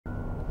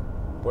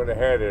when they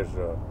had his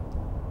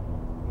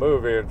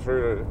movie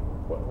Intruder.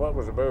 What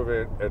was the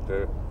movie at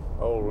the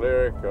old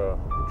Lyric?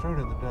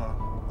 Intruder the Dust.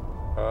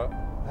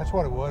 That's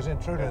what it was,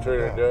 Intruder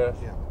Intruder the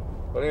Dust. Dust. Yeah.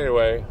 But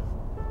anyway,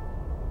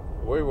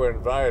 we were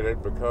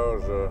invited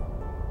because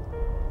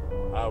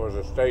I was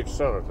a state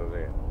senator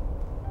then.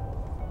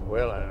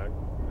 Well,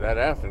 that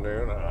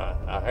afternoon,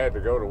 I had to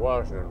go to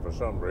Washington for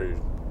some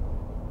reason.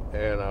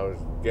 And I was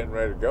getting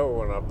ready to go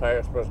when I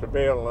passed Mr.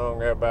 Bill along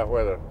there about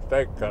where the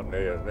steak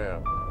company is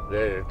now.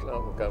 The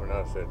lumber company.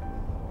 I said,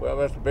 well,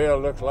 Mr. Bill,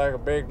 looks like a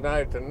big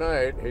night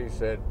tonight. He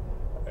said,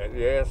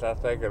 yes, I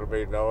think it'll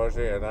be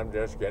noisy, and I'm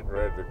just getting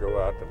ready to go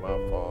out to my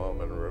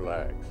farm and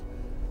relax.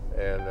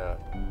 And,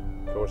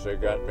 of course, they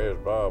got Ms.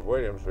 Bob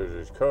Williams, who's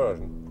his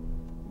cousin,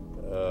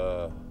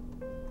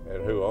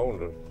 and who owned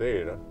the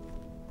theater,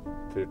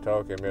 to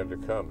talk him into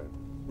coming.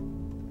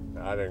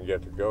 I didn't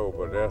get to go,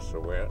 but Esther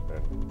went,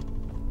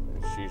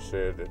 and she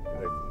said that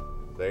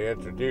they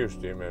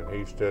introduced him, and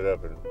he stood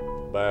up and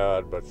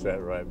bowed, but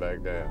sat right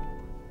back down.